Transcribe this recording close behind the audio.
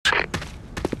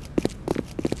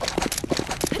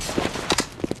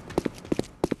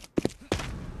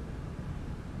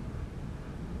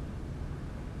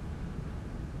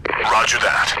Roger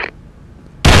that.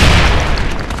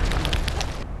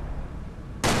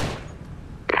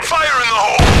 Fire in the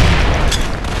hole!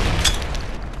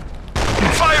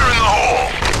 Fire in the hole!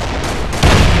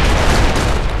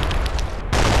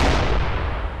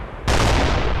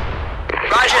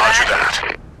 Roger Roger that.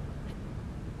 that.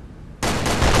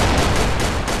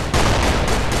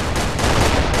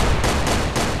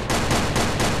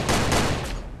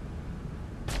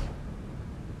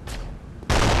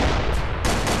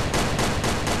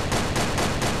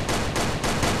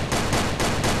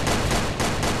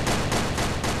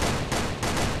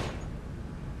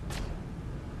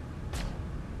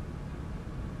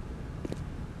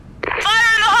 Fire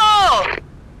in the hole!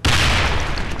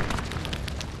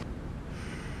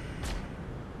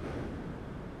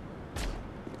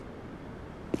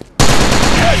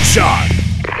 Headshot!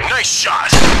 Nice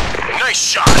shot! Nice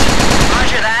shot!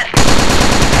 Roger that.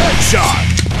 Headshot!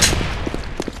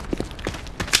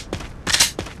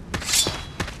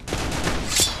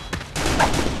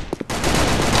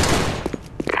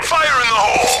 Fire in the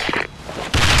hole!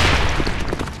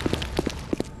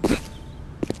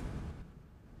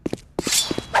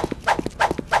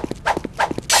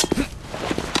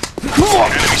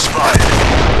 Enemy spotted.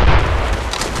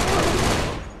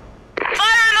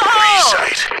 Fire in the B hole!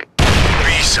 site. B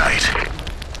site.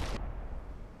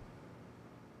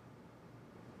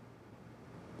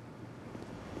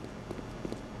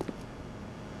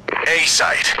 A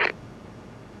site.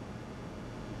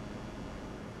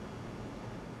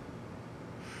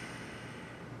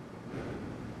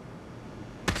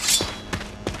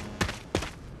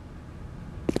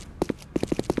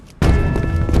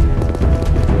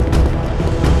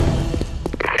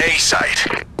 A site.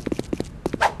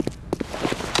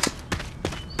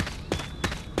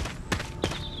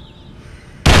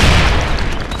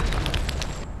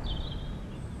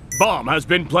 Bomb has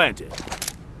been planted.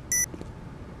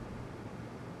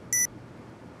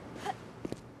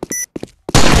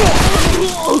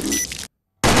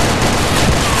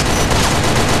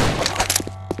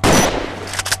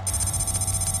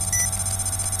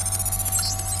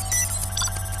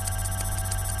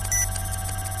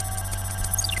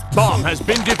 Bomb has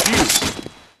been defused.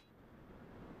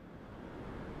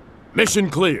 Mission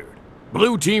cleared.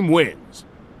 Blue team wins.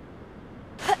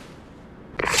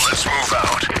 Let's move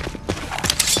out.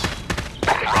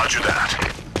 Roger that.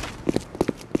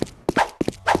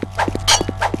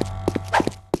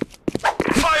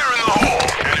 Fire in the hole!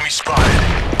 Enemy spotted.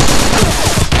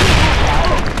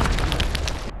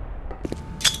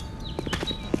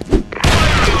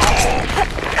 Fire in the hole!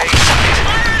 A site.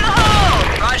 Fire in the hole!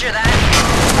 Roger that.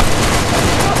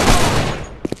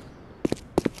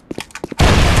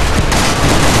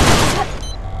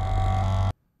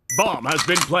 Bomb has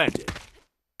been planted.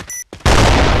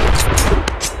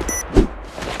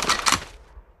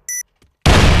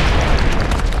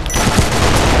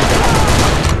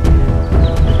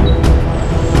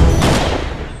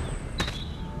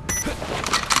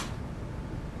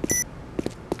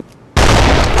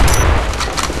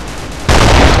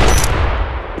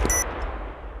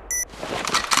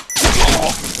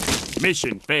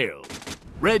 Mission failed.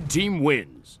 Red team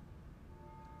wins.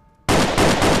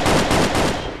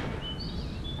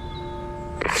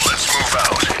 Let's move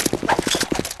out.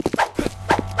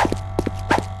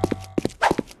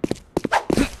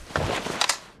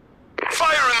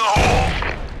 Fire in the hole!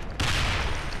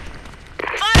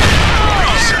 Fire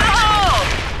in the hole!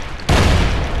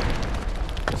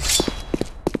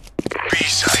 B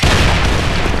site.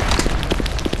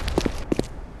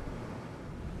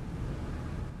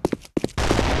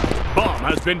 Bomb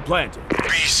has been planted. B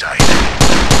site.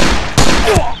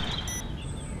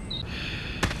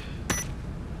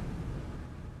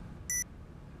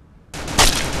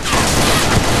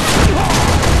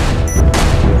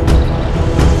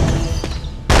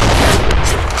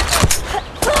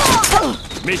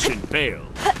 Mission failed.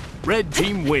 Red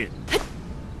team wins.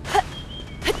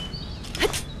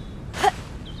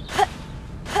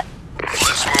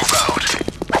 Let's move out.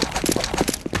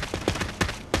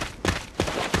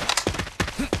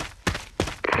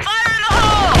 Fire in the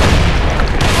hole!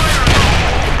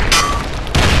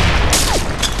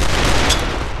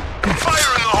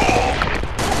 Fire in the hole!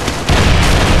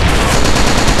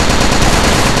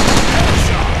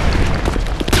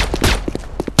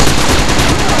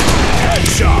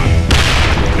 Headshot!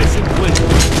 Mission clear.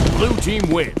 Blue team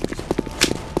wins.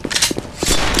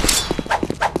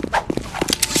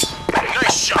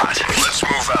 Nice shot. Let's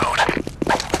move out.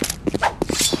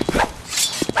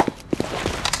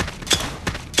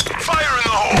 Fire in the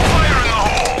hole! Fire in the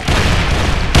hole!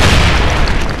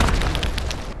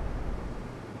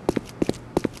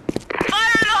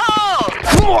 Fire in the hole!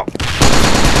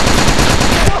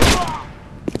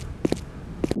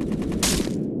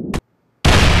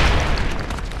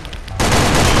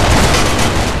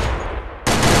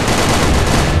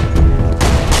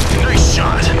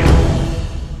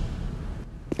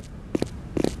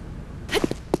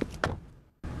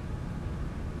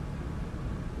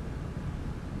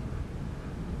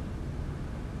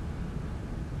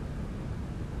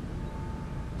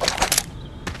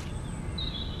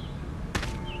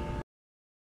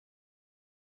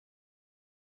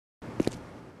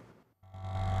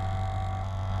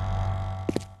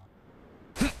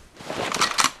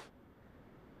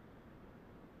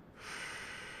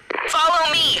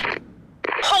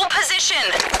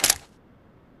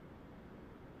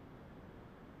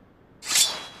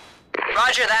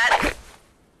 Roger that.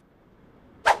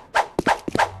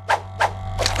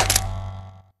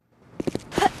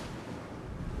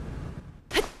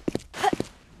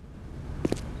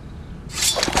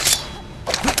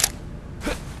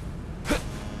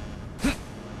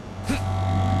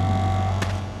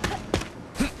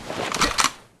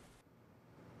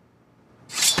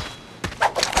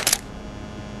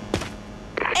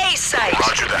 A site.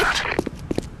 Roger that.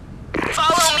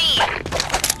 Follow me.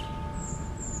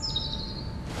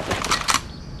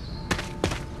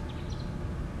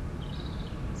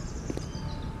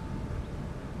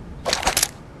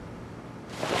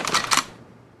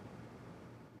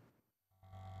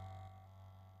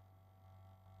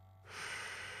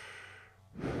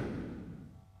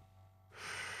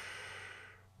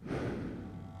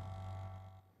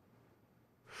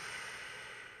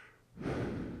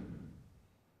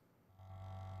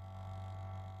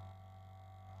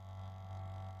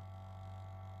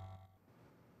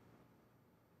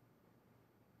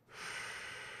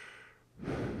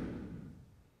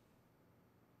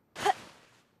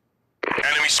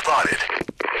 Enemy spotted.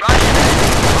 Roger that.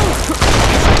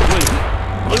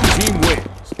 Blue team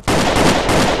wins.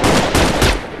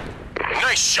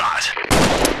 Nice shot.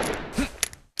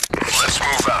 Let's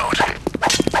move out.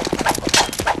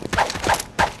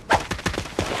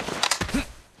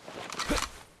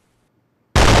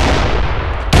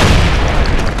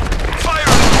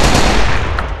 Fire!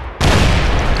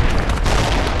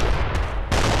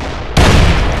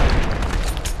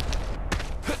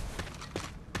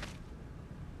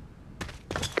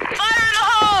 Fire in the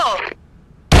hole!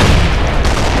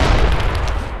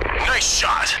 Nice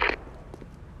shot.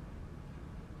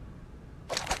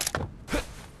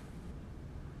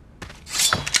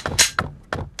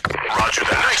 Roger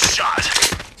that. Nice shot.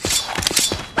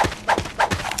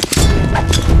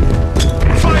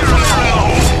 Fire in the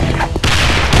hole!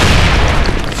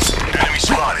 Enemy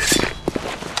spotted.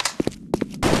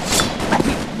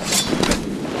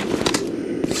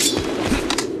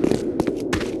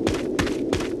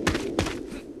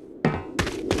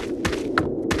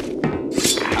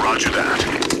 Roger that.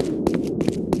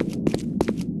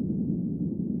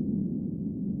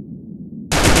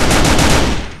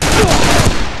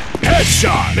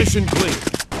 Headshot. Mission clear.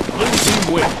 Blue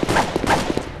team wins.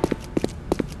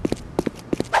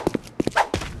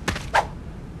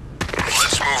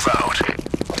 Let's move out.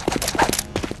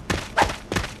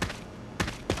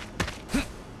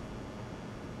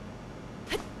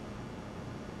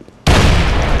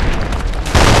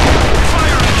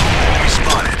 Fire! Enemy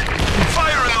spotted.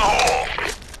 Fire in the hole!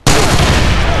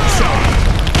 Shot.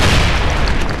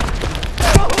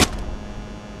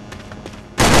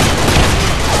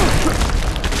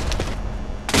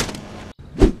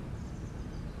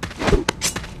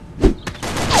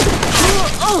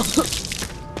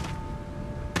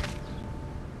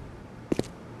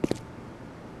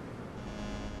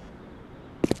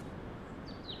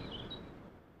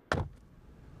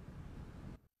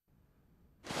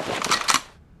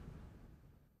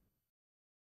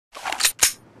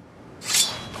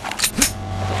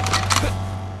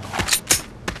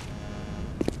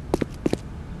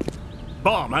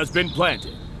 Bomb has been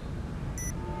planted.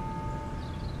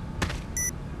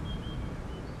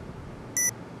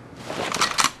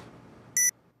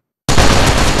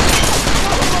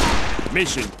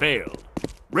 Mission failed.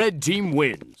 Red team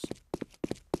wins.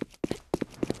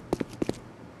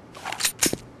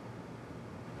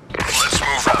 Let's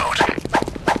move out.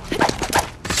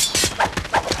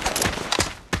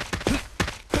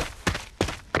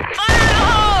 Fire in the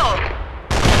hole!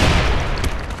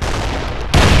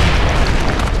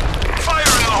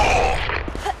 Fire in the hole!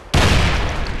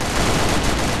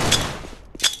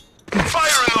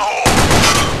 Fire in the hole!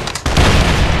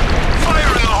 Fire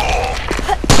in the hole!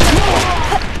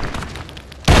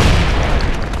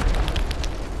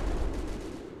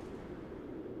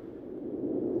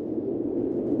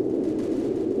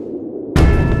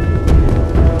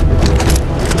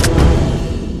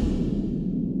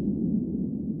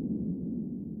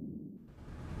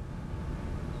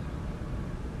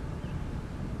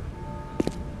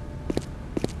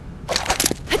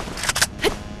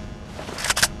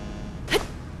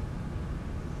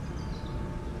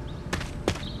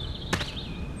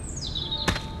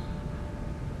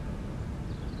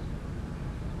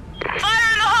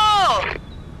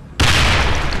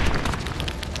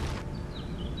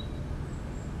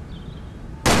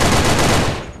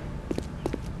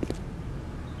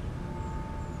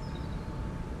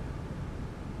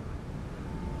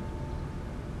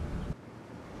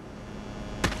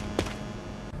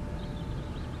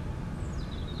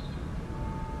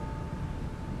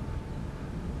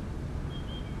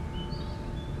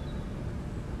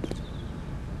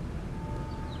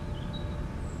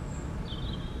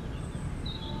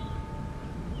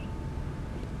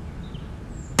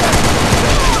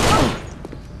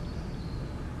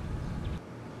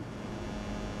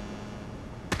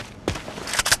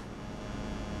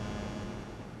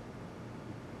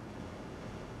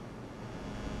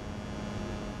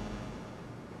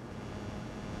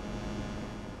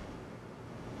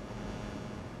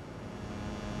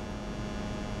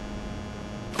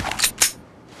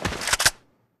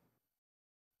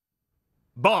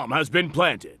 Bomb has been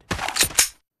planted.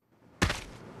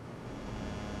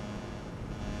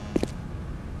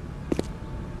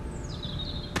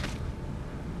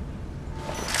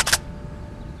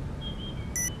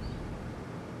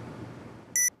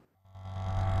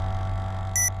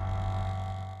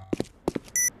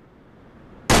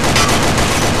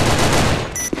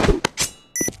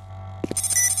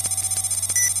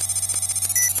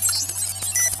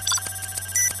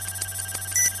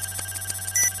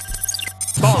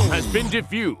 Bomb has been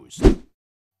defused.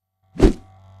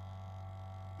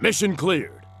 Mission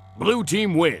cleared. Blue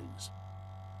team wins.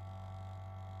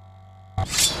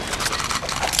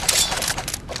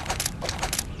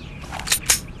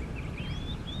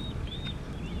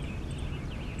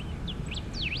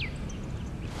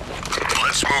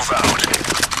 Let's move out.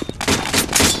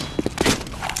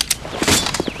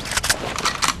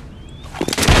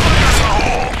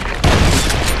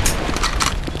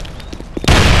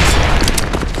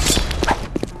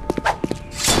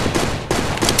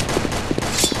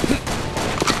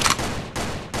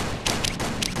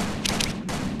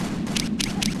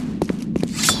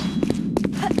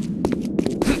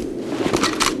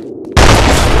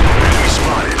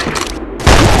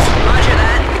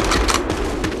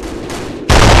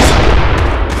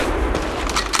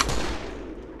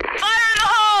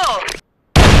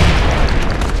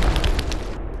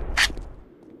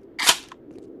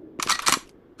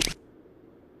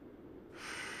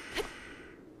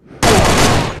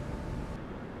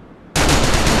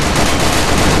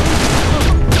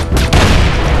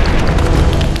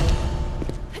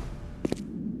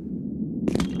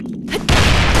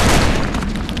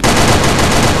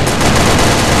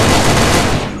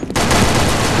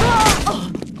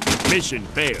 Mission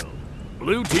failed.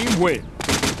 Blue team wins.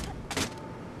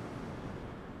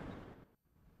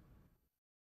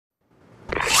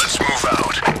 Let's move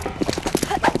out.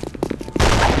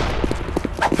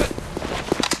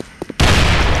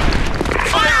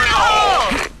 Fire in the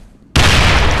hole!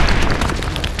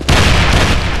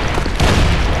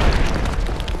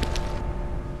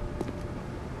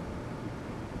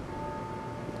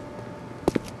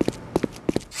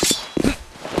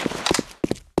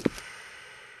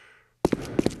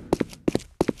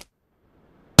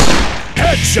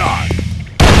 Headshot!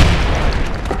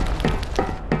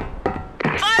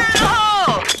 Fire in the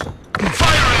hole!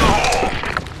 Fire in the hole!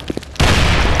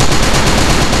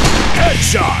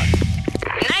 Headshot!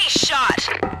 Nice shot!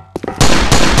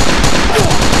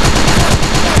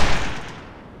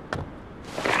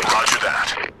 Roger that.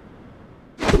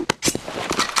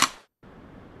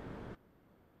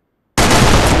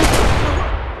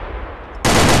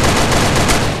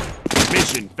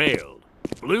 Mission failed.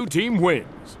 Blue team wins.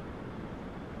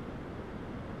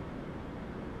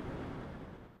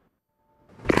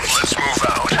 Let's move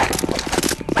out.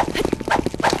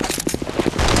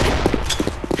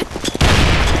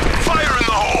 Fire in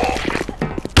the hole!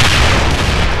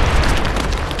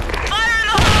 Fire in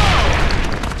the hole!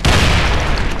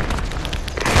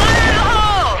 Fire in the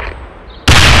hole!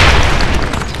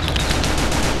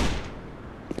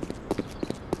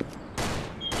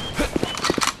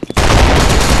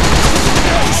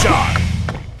 Shot!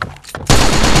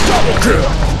 Double kill!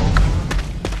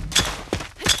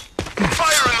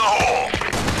 Fire in the hole!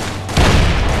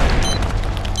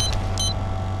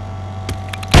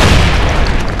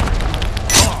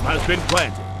 Bomb has been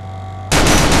planted.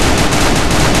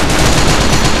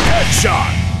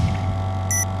 Headshot!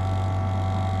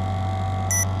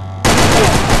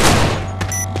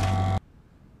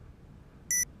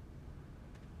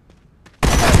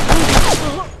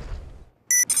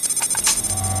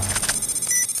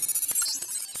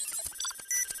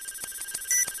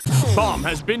 Bomb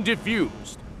has been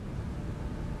defused.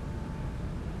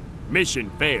 Mission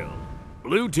failed.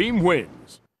 Blue team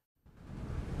wins.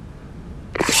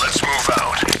 Let's move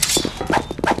out.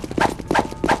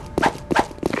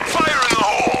 Fire in the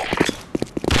hole!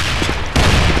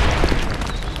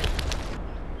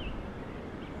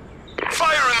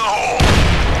 Fire in the hole!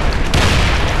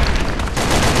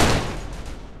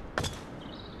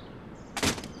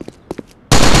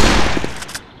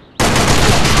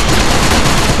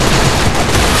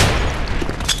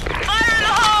 Fire in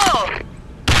the hole!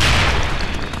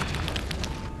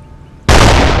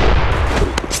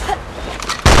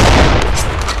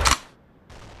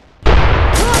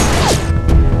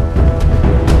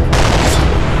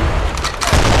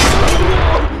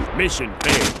 Mission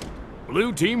failed.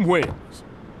 Blue team wins.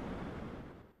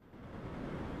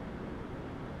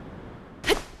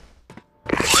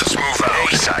 Let's move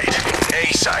out. A site.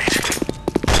 A site.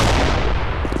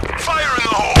 Fire in the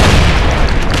hole!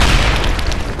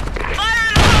 Fire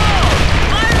in the hole!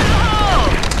 Fire in the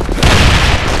hole!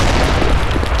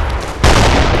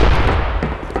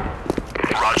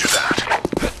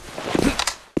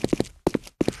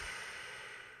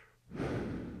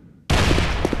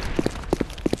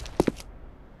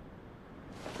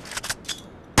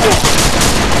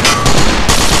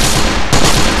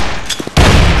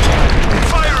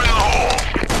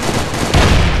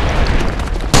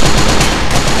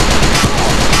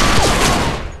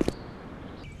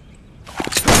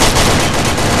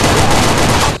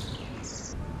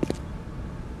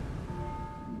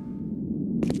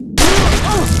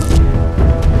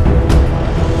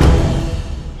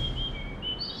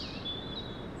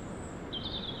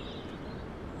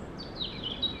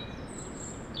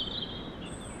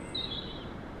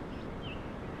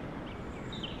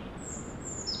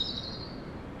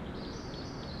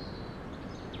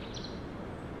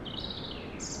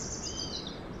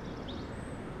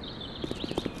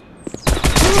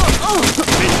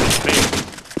 Mission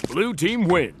failed. Blue team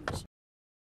wins.